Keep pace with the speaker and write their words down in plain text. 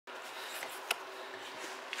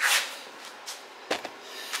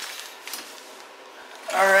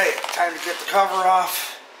Time to get the cover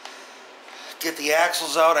off, get the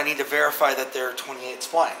axles out. I need to verify that they're 28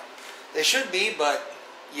 spline. They should be, but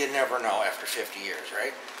you never know after 50 years,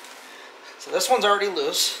 right? So this one's already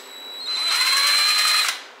loose,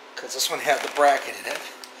 because this one had the bracket in it.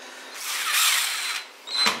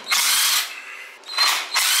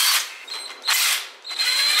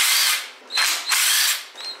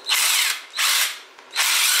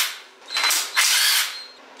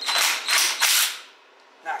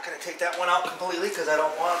 Not going to take that one out completely because I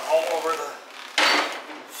don't want it all over the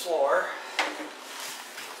floor.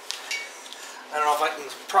 I don't know if I can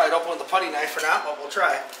pry it open with a putty knife or not, but we'll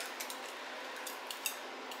try.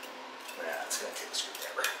 Yeah, it's going to take a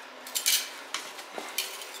screwdriver.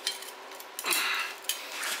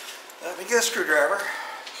 Let me get a screwdriver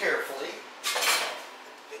carefully.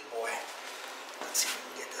 Big boy. Let's see if we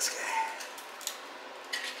can get this guy.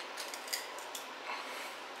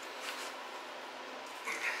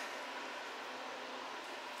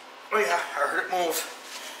 Oh yeah, I heard it move.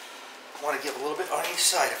 I want to give a little bit on each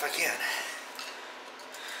side if I can.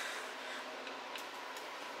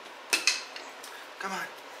 Come on.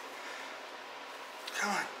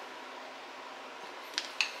 Come on.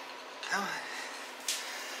 Come on.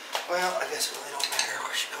 Well, I guess it really don't matter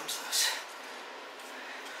where she comes loose.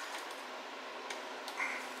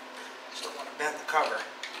 Just don't want to bend the cover.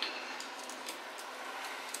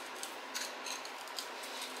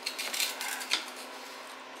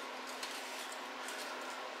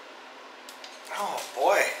 Oh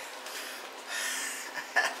boy.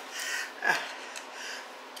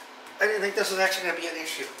 I didn't think this was actually going to be an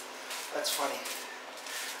issue. That's funny.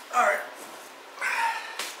 Alright.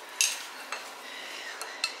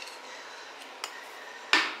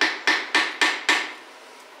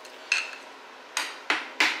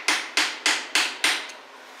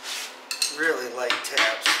 Really light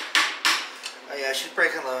taps. Oh yeah, she's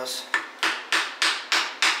breaking loose.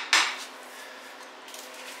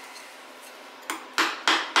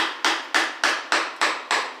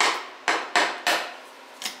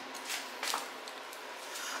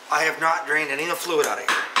 I have not drained any of the fluid out of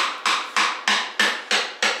here.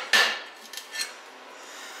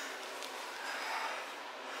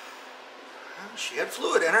 Well, she had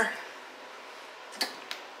fluid in her.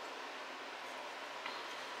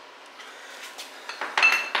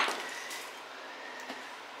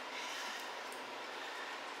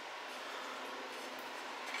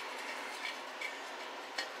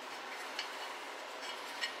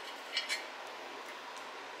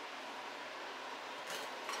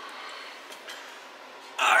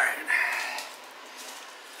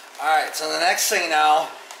 Alright, so the next thing now,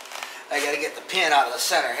 I got to get the pin out of the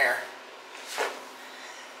center here.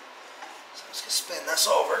 So I'm just going to spin this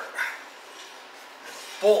over.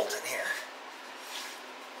 Bolt in here.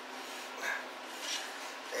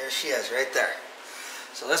 There she is, right there.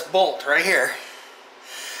 So this bolt right here,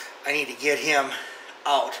 I need to get him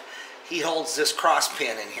out. He holds this cross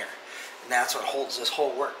pin in here, and that's what holds this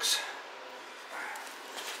whole works.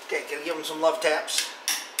 Okay, gonna give him some love taps.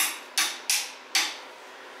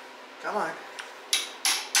 Come on.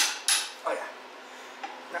 Oh yeah.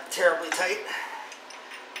 Not terribly tight.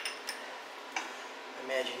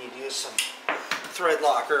 Imagine you'd use some thread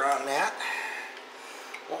locker on that.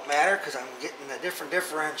 Won't matter because I'm getting a different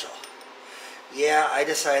differential. Yeah, I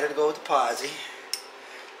decided to go with the posi.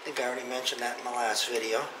 I think I already mentioned that in my last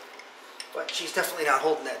video. But she's definitely not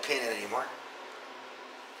holding that pin in anymore.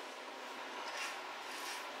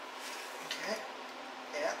 Okay.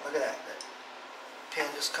 Yeah, look at that. Pin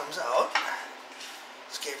just comes out.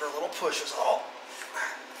 Just gave her a little push is all.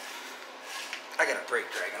 I got a brake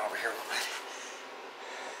dragging over here a little bit.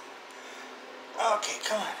 Okay,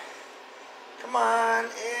 come on. Come on,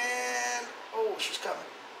 and oh, she's coming.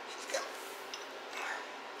 She's coming.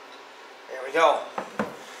 There we go.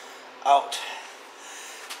 Out.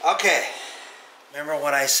 Okay. Remember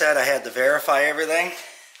when I said I had to verify everything?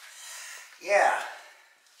 Yeah.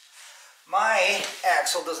 My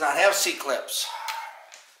axle does not have C-clips.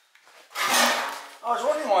 I was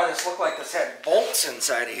wondering why this looked like this had bolts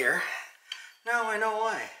inside of here. Now I know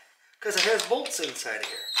why. Because it has bolts inside of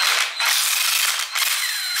here.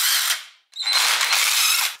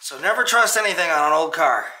 So never trust anything on an old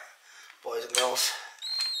car, boys and girls.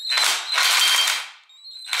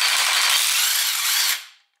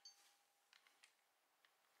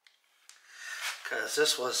 Because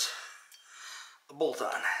this was a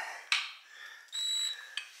bolt-on.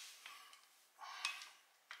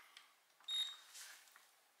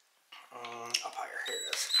 Up higher, here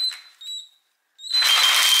it is.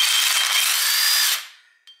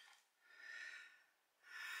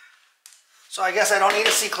 So I guess I don't need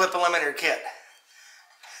a C-clip eliminator kit.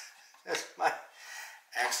 My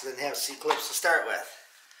axle didn't have C-clips to start with.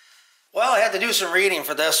 Well, I had to do some reading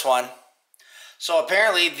for this one. So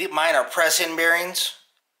apparently mine are press-in bearings,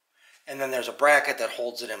 and then there's a bracket that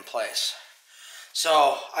holds it in place.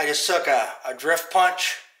 So I just took a drift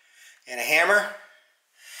punch and a hammer,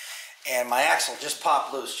 and my axle just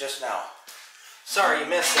popped loose just now. Sorry you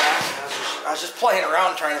missed that. I was just playing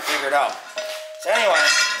around trying to figure it out. So anyway,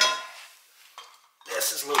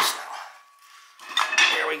 this is loose now.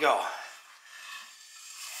 There we go.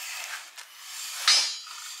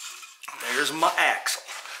 There's my axle.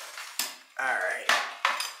 Alright.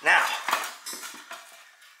 Now,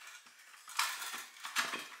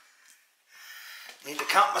 need to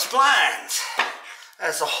count my splines.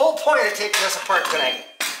 That's the whole point of taking this apart tonight.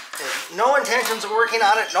 There's no intentions of working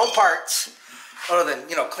on it, no parts, other than,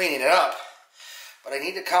 you know, cleaning it up. But I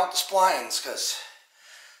need to count the splines, because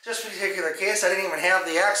just for particular case, I didn't even have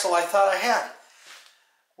the axle I thought I had.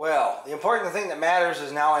 Well, the important thing that matters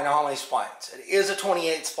is now I know how many splines. It is a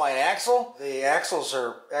 28 spline axle. The axles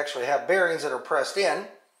actually have bearings that are pressed in.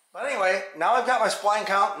 But anyway, now I've got my spline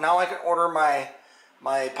count. Now I can order my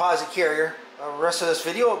posi carrier. The rest of this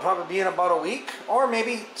video will probably be in about a week, or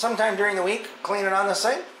maybe sometime during the week, cleaning on this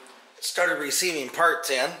thing. Started receiving parts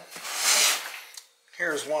in.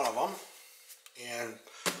 Here's one of them. And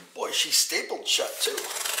boy, she's stapled shut too.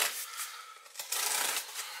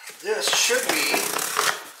 This should be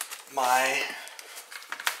my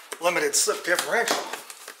limited slip differential.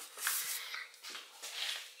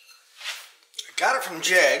 I got it from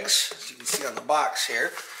Jegs, as you can see on the box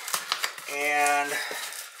here, and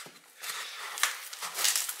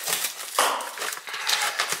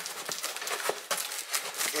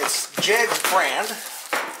it's Jegs brand.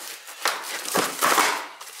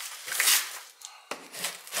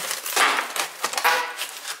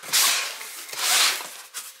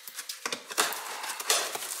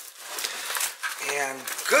 And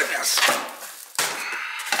goodness,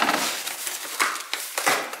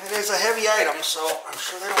 it is a heavy item, so I'm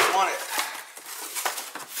sure they don't want it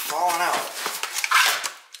falling out.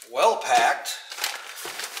 Well packed,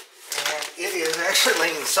 and it is actually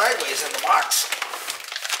laying sideways in the box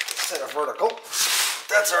instead of vertical.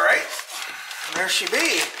 That's all right. And there she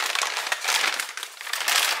be.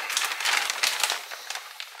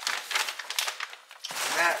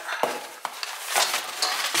 And that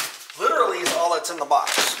literally is all that's in the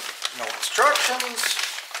box. No instructions,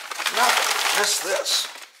 nothing, just this.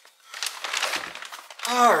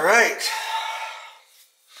 Alright.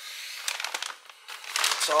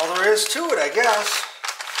 That's all there is to it, I guess.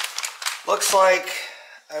 Looks like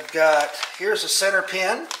I've got, here's the center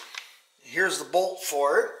pin, here's the bolt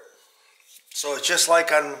for it. So it's just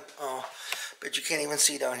like on, oh, bet you can't even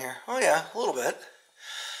see down here. Oh yeah, a little bit. Let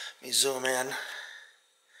me zoom in.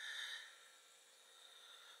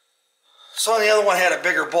 So the other one had a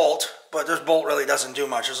bigger bolt, but this bolt really doesn't do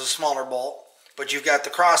much. It's a smaller bolt. But you've got the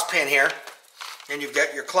cross pin here, and you've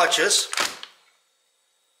got your clutches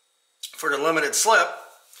for the limited slip.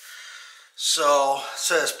 So it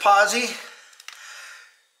says posi,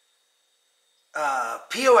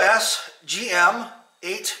 POS GM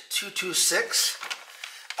 8226,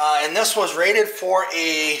 and this was rated for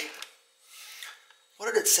a,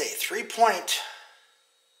 what did it say,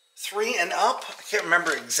 3.3 and up? I can't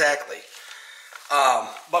remember exactly.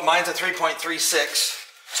 But mine's a 3.36,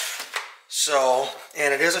 so,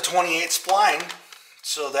 and it is a 28 spline,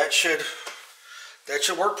 so that should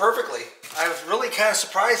work perfectly. I was really kind of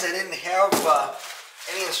surprised they didn't have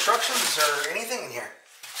any instructions or anything in here.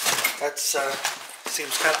 That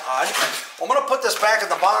seems kind of odd. I'm going to put this back in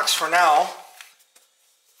the box for now,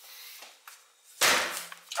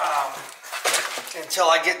 until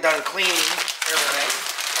I get done cleaning everything.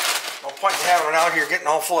 No point in having it out here getting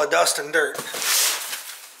all full of dust and dirt.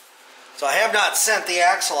 So I have not sent the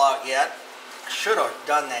axle out yet. I should have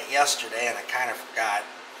done that yesterday and I kind of forgot.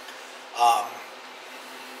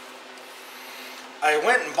 I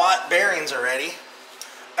went and bought bearings already.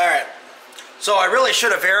 Alright, so I really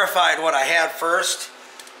should have verified what I had first.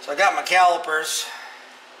 So I got my calipers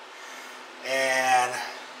and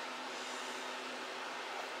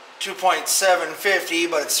 2.750,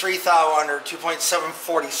 but it's 3 thou under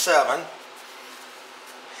 2.747.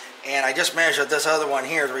 And I just measured this other one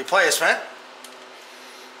here, the replacement.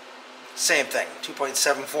 Same thing,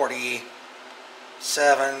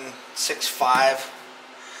 2.74765.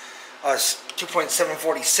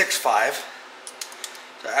 2.74065.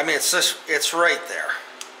 I mean, it's right there.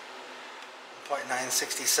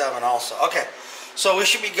 0.967 also. Okay, so we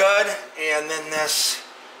should be good. And then this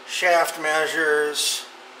shaft measures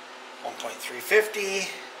 1.350.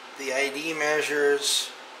 The ID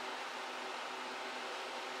measures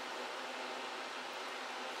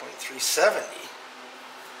 370.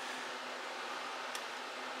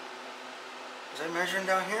 Was I measuring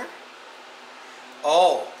down here?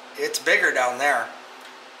 Oh, it's bigger down there.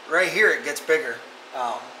 Right here it gets bigger.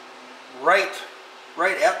 Right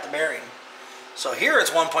at the bearing. So here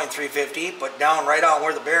it's 1.350, but down right on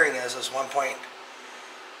where the bearing is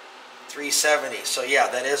 1.370. So yeah,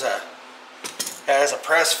 that is a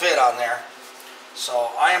press fit on there. So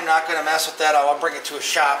I am not going to mess with that. I'll bring it to a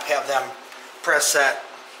shop, have them press that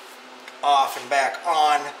off and back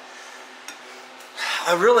on.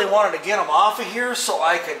 I really wanted to get them off of here so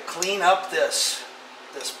I could clean up this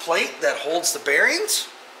plate that holds the bearings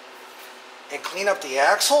and clean up the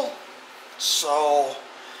axle. So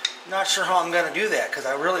I'm not sure how I'm going to do that, because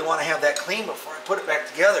I really want to have that clean before I put it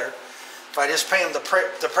back together. If I just pay them to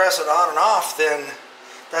press it on and off, then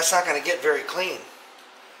that's not going to get very clean.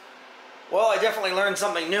 Well, I definitely learned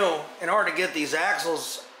something new. In order to get these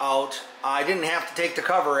axles out, I didn't have to take the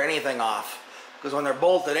cover or anything off, because when they're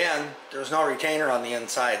bolted in, there's no retainer on the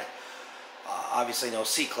inside. Obviously no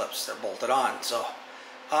C-clips, they're bolted on. So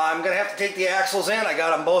I'm going to have to take the axles in. I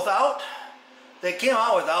got them both out. They came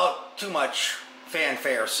out without too much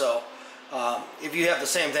fanfare, so if you have the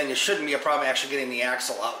same thing, it shouldn't be a problem actually getting the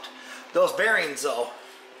axle out. Those bearings though,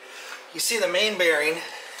 you see the main bearing,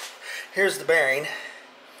 here's the bearing,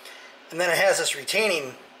 and then it has this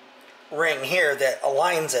retaining ring here that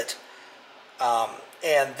aligns it,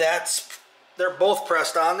 and they're both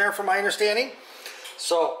pressed on there from my understanding.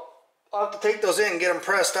 So I'll have to take those in and get them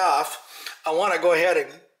pressed off. I want to go ahead and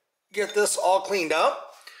get this all cleaned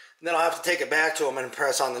up, and then I'll have to take it back to them and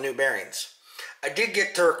press on the new bearings. I did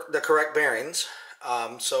get the correct bearings,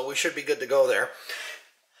 so we should be good to go there.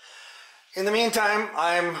 In the meantime,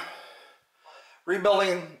 I'm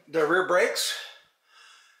rebuilding the rear brakes.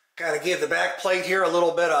 Kind of gave the back plate here a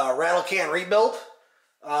little bit of rattle can rebuild.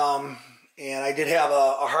 And I did have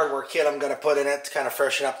a hardware kit I'm going to put in it to kind of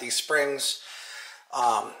freshen up these springs.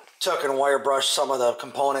 Took and wire brushed some of the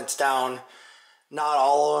components down. Not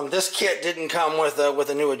all of them. This kit didn't come with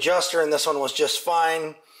a new adjuster, and this one was just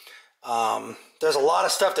fine. There's a lot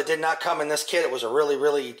of stuff that did not come in this kit. It was a really,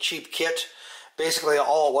 really cheap kit. Basically,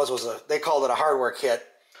 all it was they called it a hardware kit.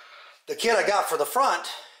 The kit I got for the front,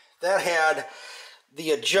 that had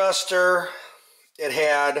the adjuster. It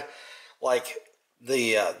had like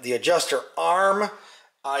the adjuster arm.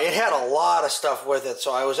 It had a lot of stuff with it,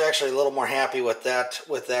 so I was actually a little more happy with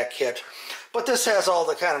that kit. But this has all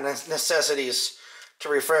the kind of necessities to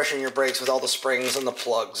refreshing your brakes with all the springs and the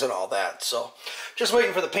plugs and all that. So just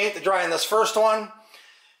waiting for the paint to dry in this first one,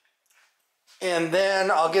 and then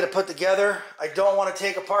I'll get it put together. I don't want to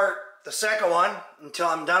take apart the second one until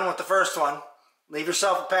I'm done with the first one. Leave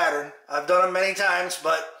yourself a pattern. I've done them many times,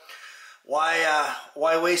 but why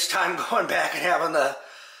waste time going back and having to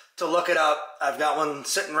look it up? I've got one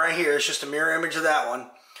sitting right here. It's just a mirror image of that one.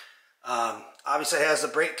 Obviously it has the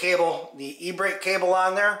brake cable, the e-brake cable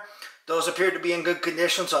on there. Those appear to be in good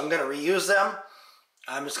condition, so I'm going to reuse them.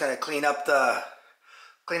 I'm just going to clean up the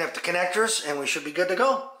connectors, and we should be good to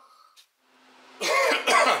go.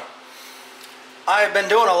 I've been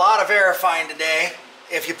doing a lot of verifying today.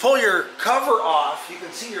 If you pull your cover off, you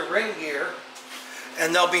can see your ring gear,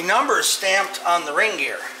 and there'll be numbers stamped on the ring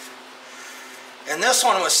gear. And this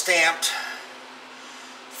one was stamped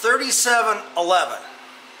 3711.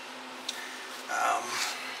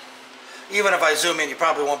 Even if I zoom in, you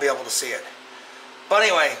probably won't be able to see it. But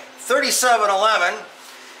anyway, 3711,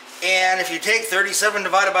 and if you take 37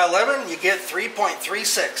 divided by 11, you get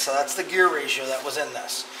 3.36. So that's the gear ratio that was in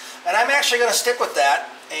this. And I'm actually going to stick with that,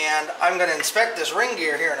 and I'm going to inspect this ring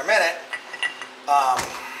gear here in a minute. Let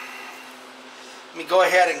me go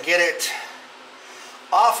ahead and get it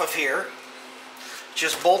off of here.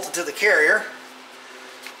 Just bolted to the carrier,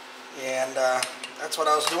 and that's what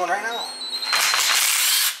I was doing right now.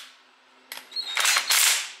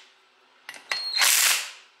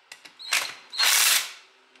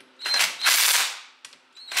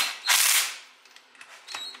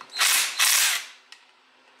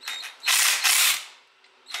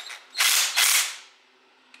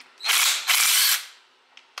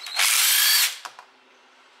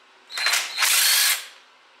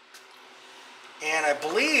 And I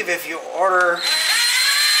believe if you order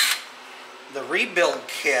the rebuild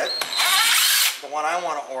kit, the one I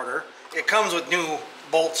want to order, it comes with new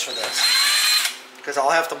bolts for this, because I'll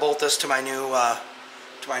have to bolt this to my new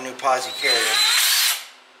posi carrier.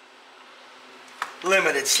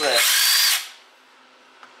 Limited slip.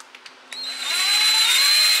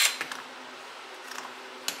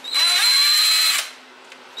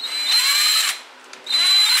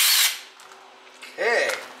 Okay.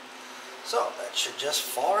 So that should just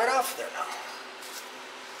fall right off there now.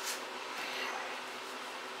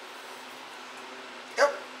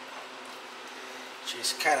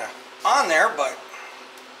 It's kind of on there, but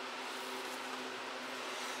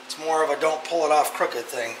it's more of a don't pull it off crooked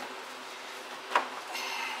thing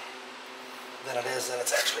than it is that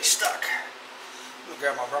it's actually stuck. Let me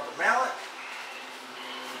grab my rubber mallet.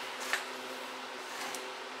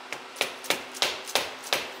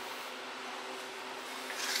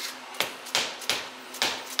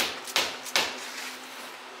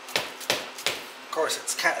 Of course,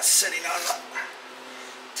 it's kind of sitting on the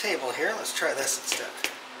table here. Let's try this instead.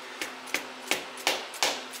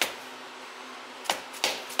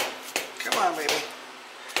 Come on, baby.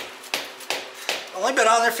 Only been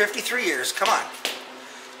on there 53 years. Come on.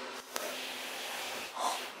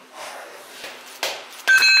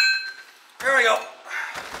 There we go.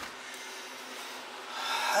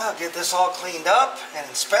 I'll get this all cleaned up and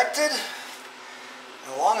inspected.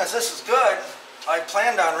 As long as this is good, I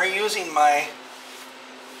planned on reusing my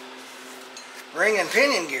ring and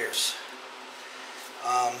pinion gears.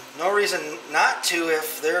 No reason not to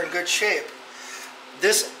if they're in good shape.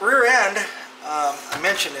 This rear end, I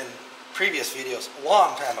mentioned in previous videos a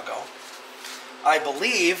long time ago, I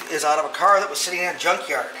believe is out of a car that was sitting in a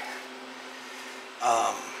junkyard.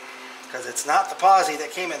 Because it's not the posi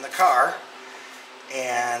that came in the car,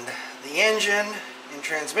 and the engine and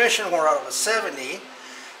transmission were out of a 70.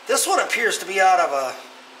 This one appears to be out of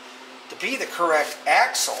to be the correct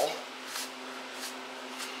axle,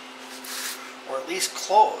 or at least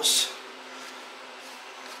close.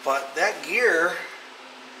 But that gear,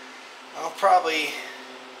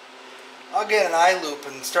 I'll get an eye loop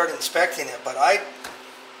and start inspecting it, but I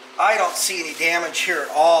don't see any damage here at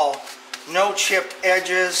all. No chipped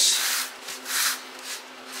edges.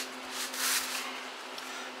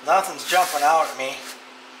 Nothing's jumping out at me.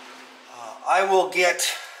 I will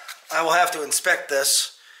have to inspect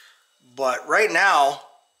this, but right now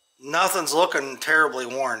nothing's looking terribly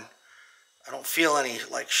worn. I don't feel any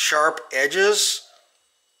like sharp edges,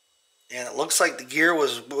 and it looks like the gear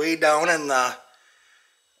was way down in the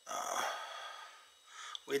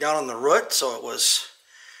root, so it was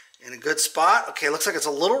in a good spot. Okay, looks like it's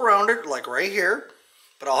a little rounded, like right here,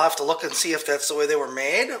 but I'll have to look and see if that's the way they were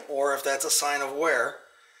made or if that's a sign of wear.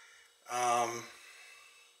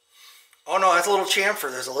 Oh no, that's a little chamfer.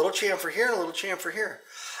 There's a little chamfer here and a little chamfer here.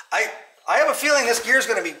 I have a feeling this gear is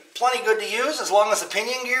going to be plenty good to use as long as the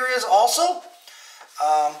pinion gear is also.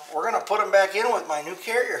 We're going to put them back in with my new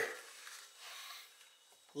carrier.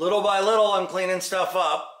 Little by little, I'm cleaning stuff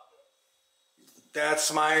up.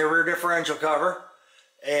 That's my rear differential cover.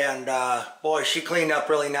 And boy, she cleaned up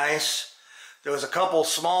really nice. There was a couple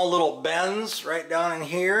small little bends right down in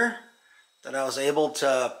here that I was able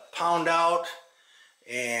to pound out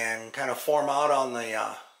and kind of form out on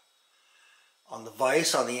the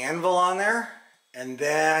vise, on the anvil on there, and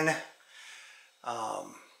then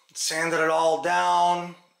sanded it all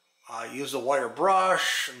down. Used a wire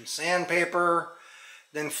brush and sandpaper,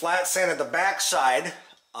 then flat sanded the back side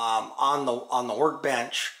on the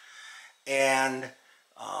workbench, and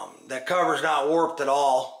that cover's not warped at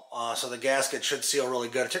all, so the gasket should seal really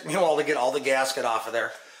good. It took me a while to get all the gasket off of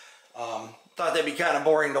there. Thought that'd be kind of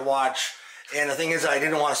boring to watch, and the thing is I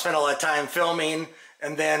didn't want to spend a lot of time filming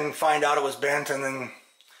and then find out it was bent, and then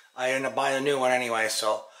I ended up buying a new one anyway.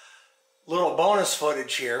 So little bonus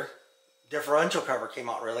footage here. Differential cover came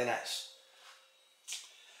out really nice.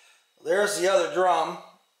 There's the other drum.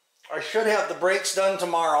 I should have the brakes done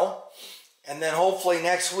tomorrow, and then hopefully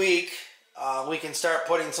next week we can start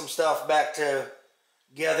putting some stuff back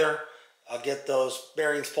together. I'll get those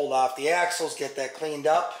bearings pulled off the axles, get that cleaned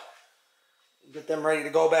up, get them ready to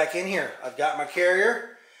go back in here. I've got my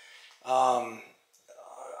carrier.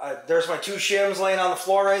 There's my two shims laying on the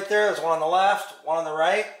floor right there. There's one on the left, one on the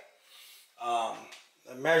right. I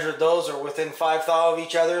measured those, are within 5 thou of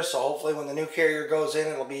each other, so hopefully when the new carrier goes in,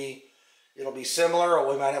 it'll be similar, or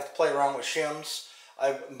we might have to play around with shims.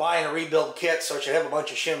 I'm buying a rebuild kit, so it should have a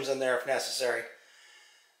bunch of shims in there if necessary.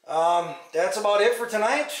 That's about it for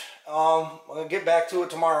tonight. We'll get back to it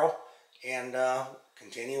tomorrow and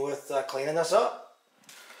continue with cleaning this up.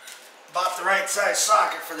 Bought the right size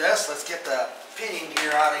socket for this. Let's get the pinion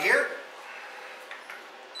gear out of here.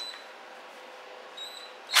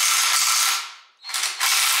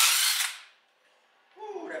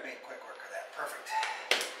 Ooh, that made quick work of that. Perfect.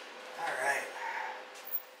 Alright.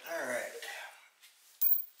 Alright.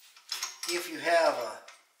 If you have a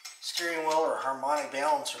steering wheel or a harmonic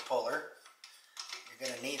balancer puller, you're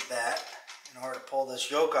going to need that in order to pull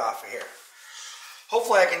this yoke off of here.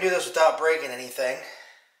 Hopefully I can do this without breaking anything.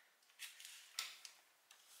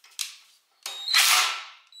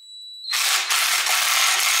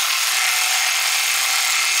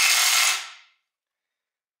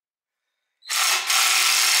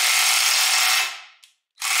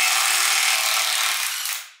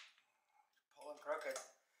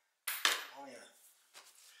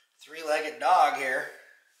 three-legged dog here.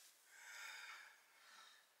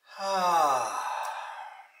 I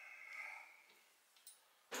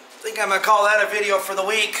think I'm going to call that a video for the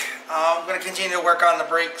week. I'm going to continue to work on the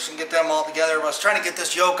brakes and get them all together. I was trying to get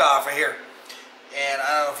this yoke off of here. And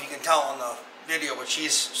I don't know if you can tell in the video, but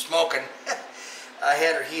she's smoking. I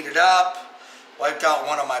had her heated up, wiped out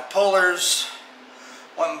one of my pullers,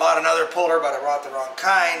 went and bought another puller, but I brought the wrong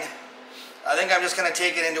kind. I think I'm just going to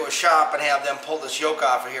take it into a shop and have them pull this yoke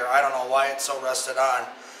off of here. I don't know why it's so rusted on.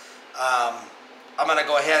 I'm going to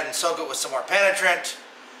go ahead and soak it with some more penetrant,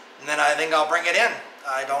 and then I think I'll bring it in.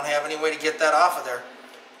 I don't have any way to get that off of there.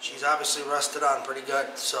 She's obviously rusted on pretty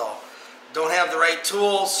good, so don't have the right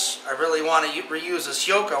tools. I really want to reuse this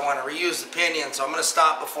yoke. I want to reuse the pinion, so I'm going to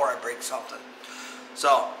stop before I break something.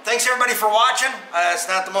 So thanks everybody for watching. It's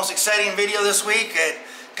not the most exciting video this week.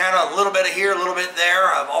 Kind of a little bit of here, a little bit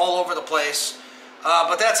there. I'm all over the place.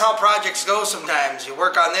 But that's how projects go sometimes. You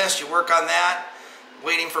work on this, you work on that,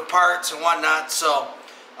 waiting for parts and whatnot. So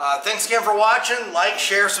thanks again for watching. Like,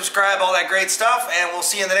 share, subscribe, all that great stuff, and we'll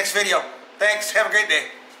see you in the next video. Thanks. Have a great day.